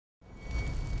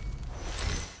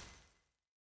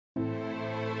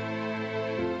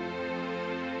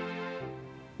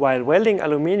While welding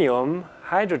aluminium,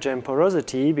 hydrogen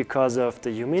porosity because of the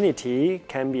humidity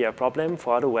can be a problem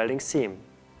for the welding seam.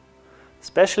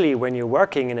 Especially when you're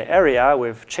working in an area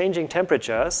with changing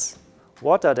temperatures,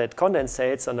 water that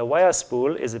condensates on the wire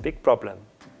spool is a big problem.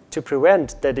 To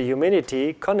prevent that the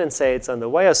humidity condensates on the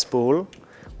wire spool,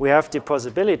 we have the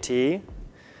possibility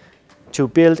to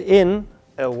build in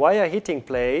a wire heating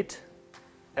plate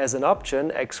as an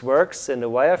option X works in the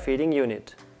wire feeding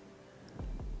unit.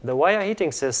 The wire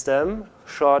heating system,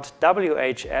 short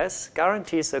WHS,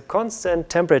 guarantees a constant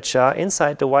temperature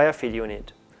inside the wire feed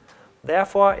unit.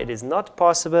 Therefore, it is not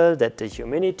possible that the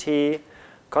humidity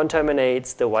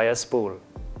contaminates the wire spool.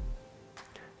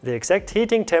 The exact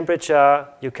heating temperature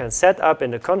you can set up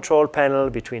in the control panel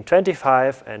between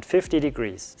 25 and 50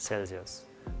 degrees Celsius.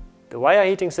 The wire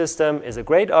heating system is a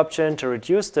great option to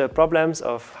reduce the problems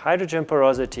of hydrogen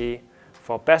porosity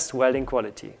for best welding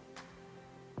quality.